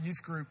our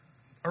youth group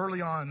early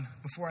on,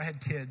 before I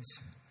had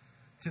kids,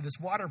 to this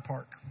water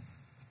park.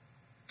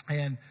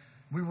 And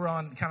we were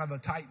on kind of a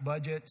tight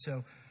budget,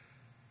 so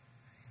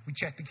we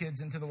checked the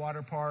kids into the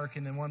water park,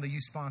 and then one of the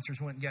youth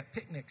sponsors went and got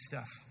picnic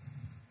stuff.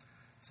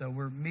 So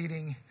we're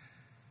meeting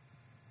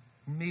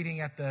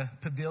at the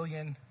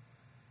pavilion,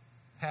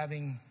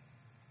 having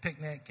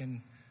picnic,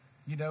 and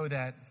you know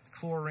that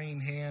chlorine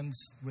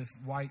hands with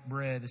white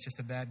bread is just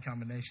a bad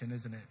combination,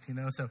 isn't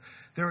it? So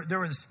there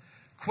was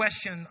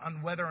question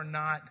on whether or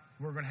not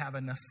we're going to have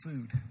enough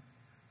food.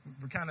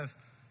 We're kind of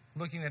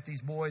looking at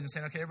these boys and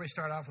saying, okay, everybody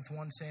start off with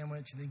one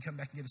sandwich and then come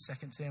back and get a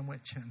second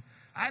sandwich. And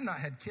I had not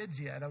had kids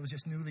yet. I was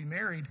just newly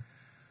married.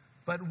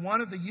 But one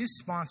of the youth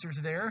sponsors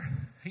there,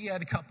 he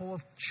had a couple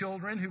of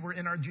children who were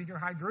in our junior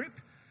high group.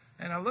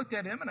 And I looked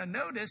at him and I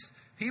noticed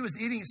he was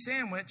eating a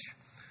sandwich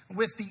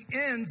with the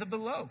ends of the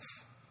loaf.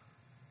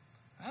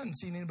 I hadn't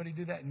seen anybody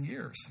do that in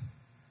years.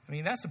 I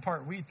mean, that's the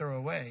part we throw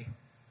away,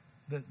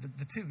 the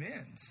two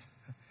ends.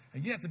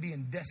 You have to be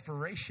in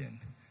desperation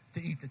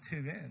to eat the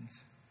two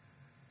ends.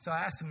 So I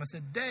asked him, I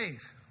said,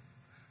 Dave,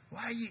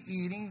 why are you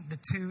eating the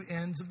two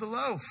ends of the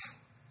loaf?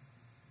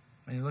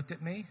 And he looked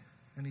at me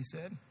and he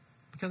said,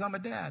 because I'm a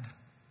dad.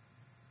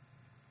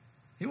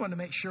 He wanted to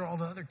make sure all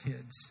the other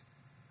kids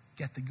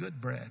get the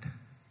good bread.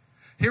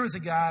 Here was a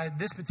guy,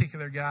 this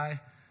particular guy,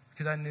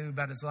 because I knew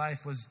about his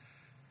life, was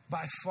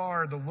by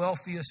far the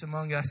wealthiest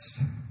among us.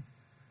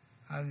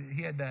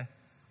 He had the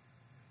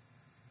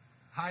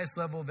highest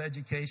level of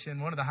education,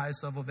 one of the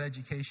highest level of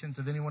educations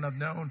of anyone I've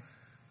known.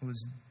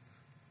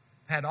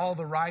 Had all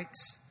the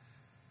rights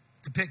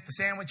to pick the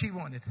sandwich he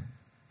wanted,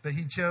 but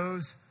he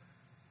chose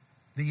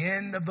the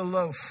end of the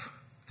loaf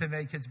to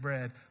make his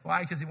bread.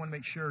 Why? Because he wanted to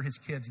make sure his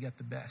kids get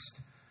the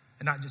best.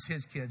 And not just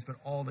his kids, but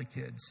all the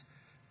kids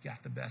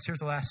got the best. Here's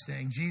the last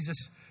thing.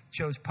 Jesus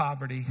chose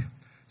poverty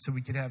so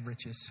we could have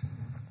riches.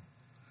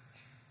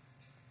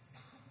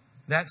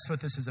 That's what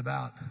this is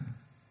about.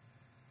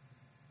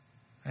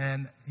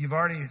 And you've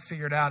already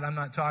figured out I'm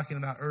not talking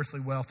about earthly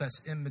wealth. That's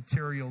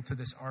immaterial to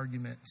this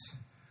argument.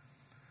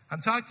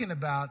 I'm talking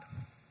about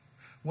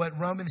what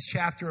Romans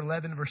chapter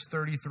 11, verse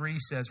 33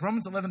 says.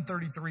 Romans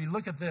 11:33,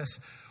 look at this.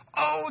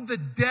 Oh, the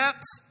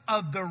depths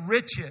of the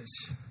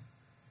riches,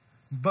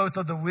 both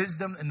of the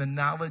wisdom and the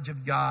knowledge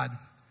of God.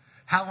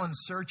 How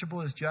unsearchable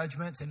his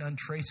judgments and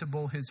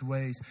untraceable his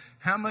ways.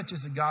 How much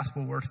is the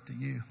gospel worth to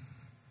you?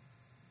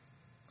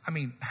 I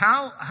mean,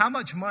 how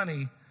much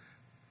money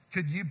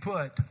could you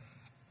put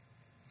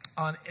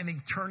on an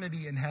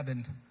eternity in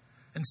heaven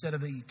instead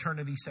of the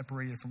eternity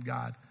separated from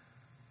God?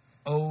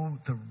 Oh,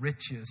 the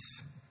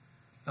riches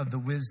of the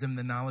wisdom,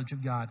 the knowledge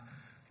of God.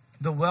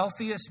 The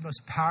wealthiest,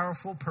 most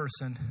powerful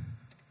person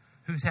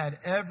who's had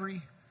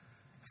every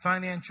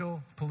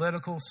financial,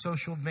 political,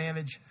 social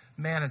advantage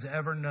man has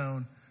ever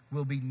known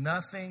will be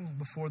nothing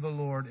before the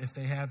Lord if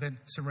they haven't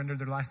surrendered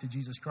their life to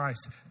Jesus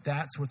Christ.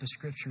 That's what the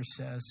scripture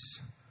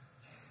says.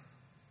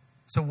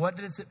 So what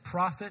does it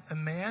profit a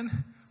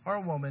man or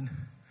a woman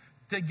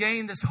to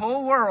gain this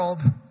whole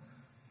world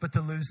but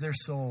to lose their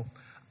soul?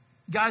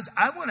 Guys,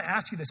 I want to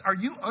ask you this. Are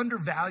you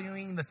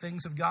undervaluing the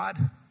things of God?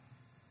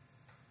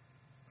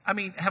 I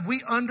mean, have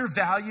we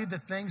undervalued the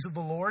things of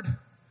the Lord?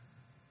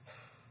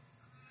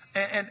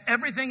 And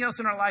everything else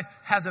in our life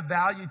has a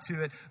value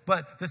to it.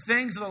 But the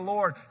things of the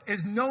Lord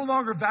is no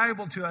longer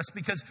valuable to us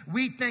because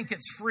we think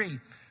it's free.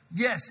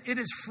 Yes, it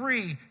is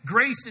free.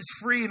 Grace is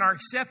free in our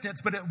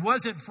acceptance, but it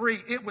wasn't free.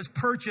 It was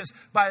purchased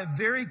by a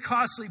very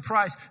costly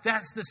price.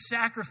 That's the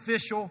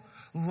sacrificial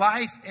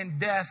life and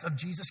death of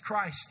Jesus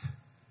Christ.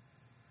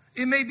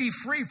 It may be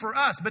free for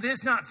us, but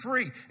it's not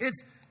free.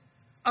 It's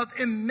of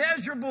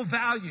immeasurable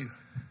value.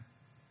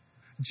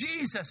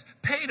 Jesus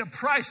paid a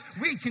price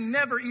we can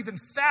never even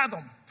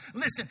fathom.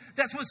 Listen,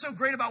 that's what's so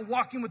great about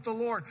walking with the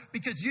Lord,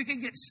 because you can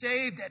get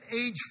saved at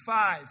age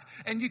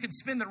 5 and you can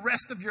spend the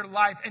rest of your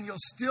life and you'll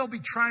still be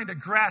trying to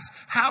grasp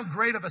how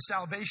great of a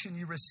salvation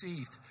you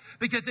received,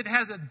 because it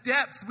has a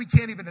depth we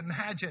can't even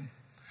imagine.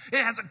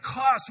 It has a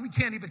cost we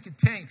can't even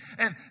contain.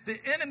 And the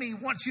enemy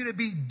wants you to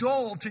be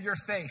dull to your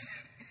faith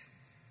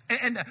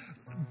and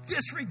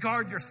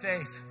disregard your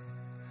faith.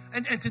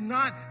 And to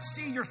not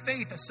see your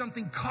faith as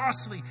something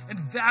costly and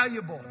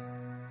valuable.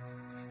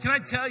 Can I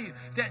tell you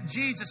that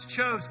Jesus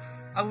chose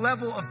a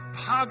level of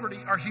poverty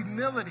or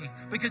humility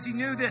because he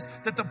knew this,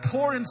 that the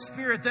poor in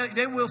spirit,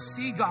 they will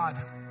see God.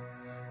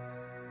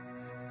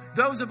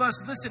 Those of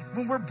us, listen,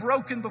 when we're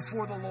broken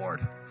before the Lord,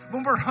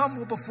 when we're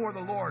humble before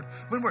the Lord,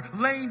 when we're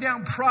laying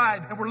down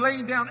pride and we're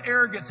laying down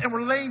arrogance and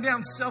we're laying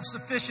down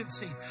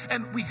self-sufficiency,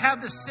 and we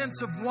have this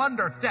sense of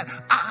wonder that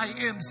I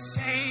am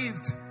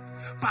saved.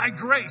 By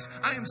grace,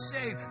 I am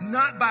saved,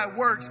 not by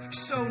works,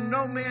 so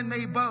no man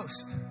may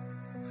boast.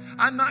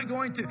 I'm not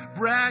going to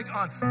brag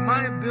on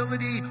my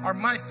ability or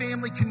my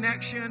family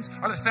connections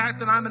or the fact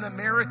that I'm an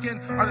American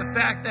or the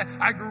fact that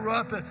I grew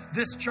up at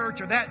this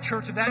church or that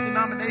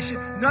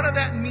denomination. None of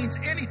that means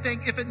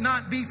anything if it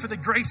not be for the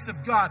grace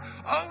of God.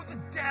 Oh, the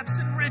depths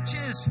and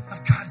riches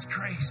of God's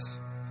grace.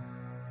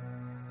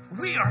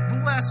 We are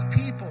blessed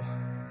people.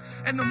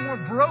 And the more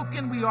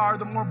broken we are,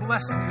 the more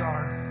blessed we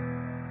are.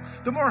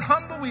 The more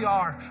humble we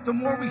are, the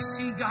more we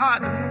see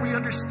God, the more we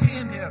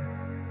understand him.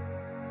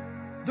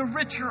 The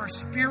richer our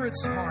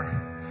spirits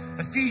are.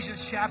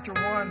 Ephesians chapter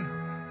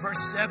 1,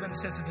 verse 7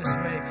 says it this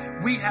way.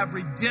 We have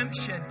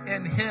redemption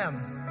in him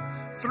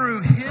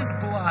through his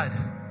blood,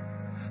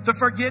 the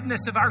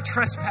forgiveness of our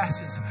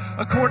trespasses,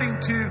 according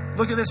to,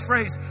 look at this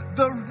phrase,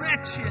 the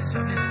riches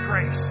of his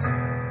grace.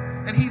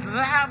 And he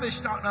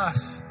lavished on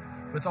us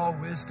with all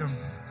wisdom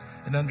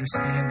and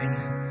understanding.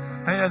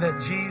 I know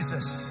that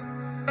Jesus,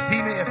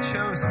 he may have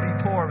chose to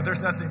be poor, but there's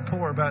nothing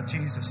poor about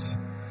Jesus.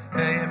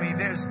 I mean,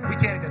 we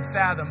can't even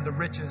fathom the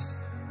richness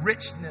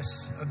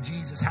of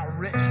Jesus, how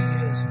rich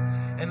he is.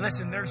 And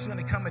listen, there's going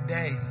to come a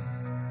day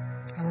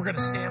when we're going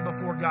to stand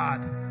before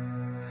God,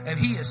 and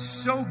he is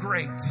so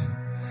great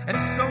and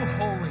so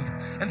holy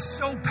and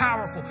so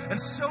powerful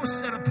and so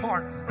set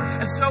apart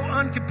and so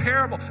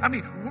uncomparable. I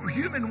mean,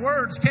 human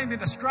words can't even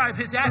describe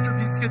his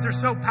attributes because they're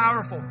so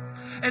powerful.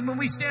 And when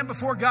we stand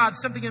before God,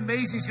 something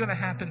amazing is going to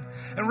happen.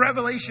 In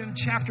Revelation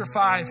chapter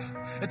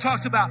 5, it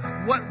talks about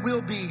what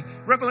will be.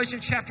 Revelation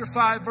chapter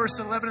 5, verse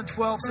 11 and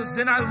 12 says,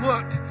 "Then I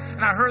looked,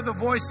 and I heard the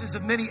voices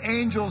of many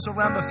angels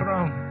around the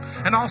throne,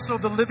 and also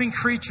of the living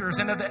creatures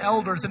and of the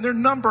elders, and their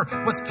number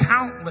was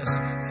countless,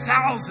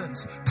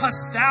 thousands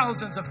plus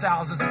thousands of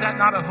thousands." Is that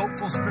not a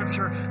hopeful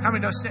scripture? How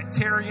many know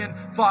sectarian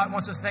thought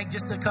wants us to think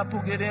just a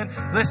couple get in?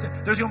 Listen,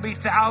 there's going to be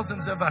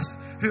thousands of us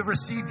who have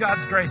received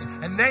God's grace.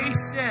 And they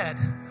said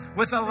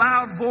with a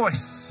loud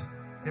voice,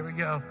 here we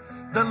go,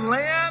 "The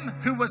Lamb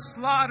who was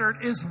slaughtered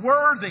is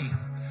worthy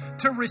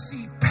to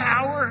receive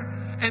power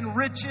and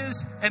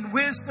riches and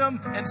wisdom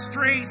and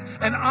strength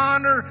and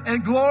honor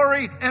and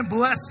glory and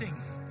blessing."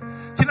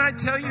 Can I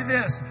tell you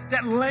this?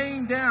 That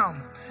laying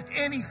down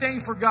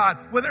anything for God,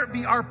 whether it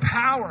be our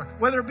power,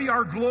 whether it be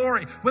our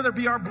glory, whether it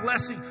be our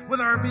blessing,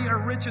 whether it be our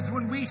riches,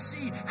 when we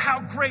see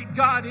how great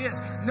God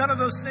is, none of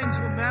those things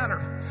will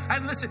matter.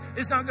 And listen,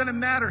 it's not going to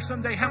matter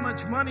someday how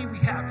much money we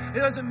have. It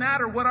doesn't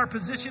matter what our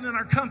position in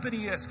our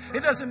company is.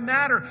 It doesn't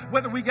matter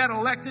whether we got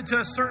elected to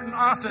a certain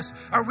office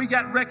or we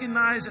got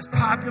recognized as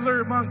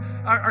popular among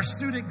our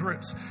student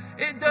groups.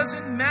 It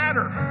doesn't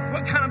matter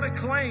what kind of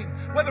acclaim,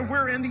 whether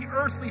we're in the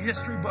earthly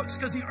history books,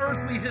 because the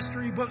earthly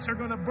history books are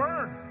going to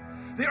burn.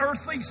 The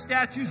earthly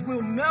statues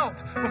will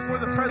melt before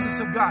the presence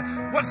of God.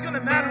 What's going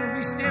to matter when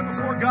we stand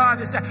before God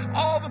is that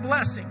all the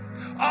blessing,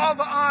 all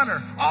the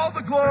honor, all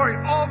the glory,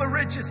 all the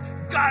riches,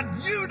 God,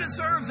 you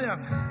deserve them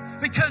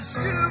because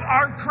you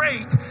are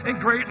great and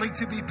greatly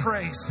to be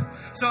praised.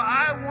 So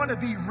I want to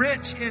be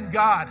rich in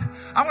God.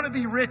 I want to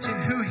be rich in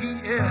who he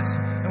is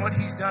and what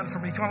he's done for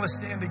me. Come on, let's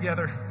stand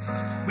together.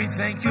 We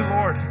thank you,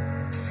 Lord.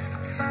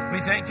 We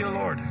thank you,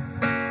 Lord.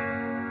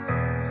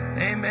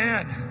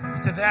 Amen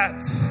to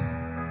that.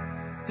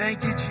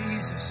 Thank you,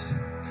 Jesus.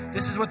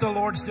 This is what the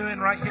Lord's doing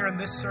right here in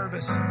this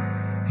service.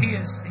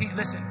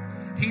 Listen,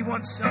 he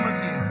wants some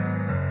of you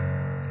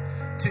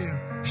to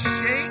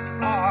shake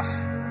off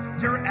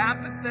your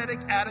apathetic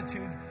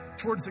attitude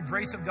towards the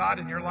grace of God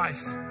in your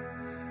life.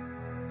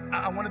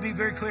 I want to be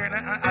very clear, and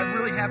I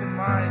really have in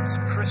mind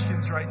some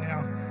Christians right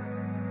now.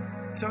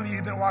 Some of you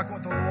have been walking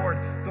with the Lord.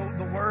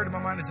 The word in my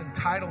mind is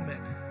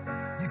entitlement.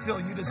 You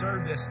feel you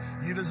deserve this.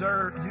 You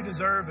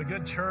deserve a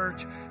good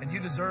church, and you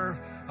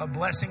deserve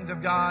blessings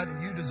of God,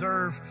 and you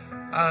deserve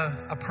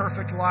a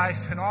perfect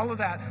life, and all of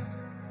that.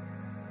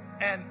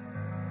 And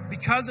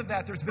because of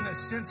that, there's been a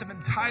sense of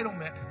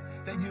entitlement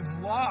that you've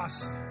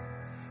lost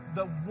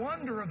the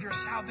wonder of your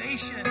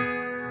salvation.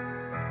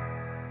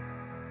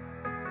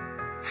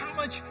 How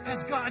much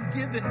has God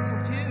given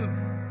for you?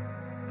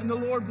 And the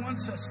Lord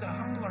wants us to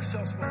humble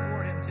ourselves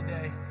before him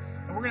today.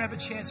 And we're going to have a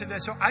chance at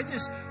this. So I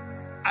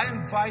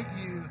invite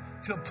you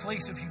to a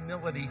place of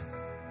humility.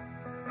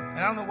 And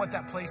I don't know what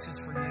that place is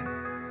for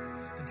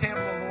you. The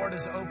table of the Lord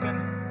is open.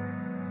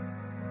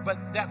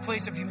 But that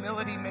place of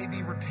humility may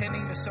be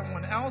repenting to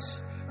someone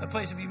else. The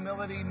place of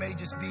humility may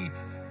just be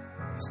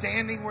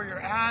standing where you're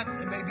at.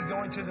 It may be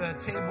going to the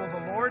table of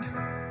the Lord.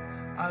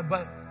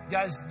 But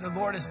guys, the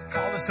Lord has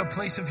called us to a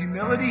place of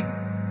humility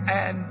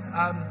and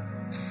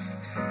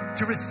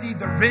to receive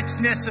the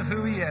richness of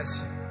who he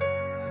is.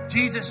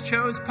 Jesus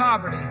chose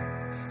poverty.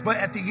 But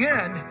at the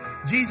end,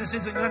 Jesus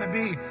isn't going to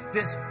be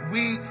this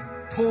weak,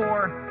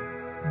 poor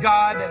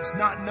God that's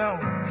not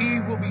known.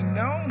 He will be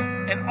known,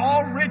 and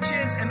all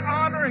riches and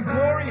honor and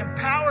glory and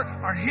power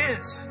are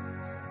his.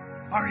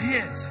 Are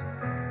his.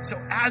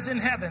 So as in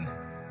heaven,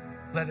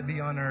 let it be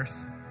on earth.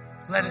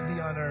 Let it be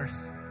on earth.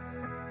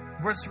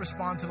 Let's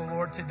respond to the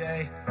Lord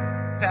today.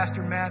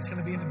 Pastor Matt's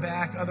going to be in the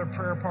back. Other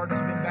prayer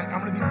partners will be in the back. I'm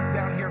going to be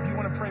down here. If you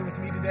want to pray with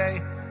me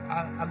today,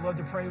 I'd love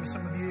to pray with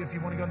some of you. If you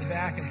want to go in the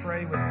back and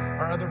pray with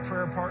our other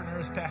prayer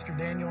partners, Pastor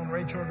Daniel and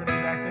Rachel are going to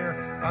be back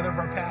there. Other of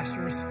our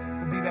pastors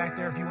will be back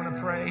there. If you want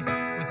to pray with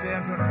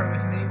them, if you want to pray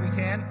with me, we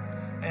can.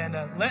 And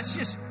let's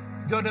just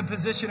go to a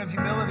position of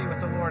humility with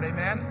the Lord.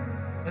 Amen.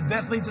 As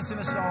Beth leads us in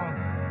a song,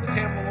 the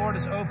table of the Lord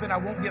is open. I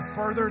won't give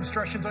further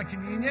instructions on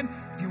communion.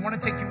 If you want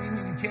to take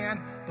communion, you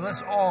can. But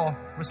let's all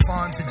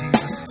respond to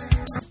Jesus.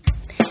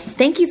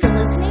 Thank you for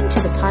listening to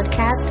the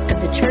podcast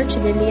of the Church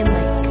of Indian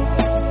Lake.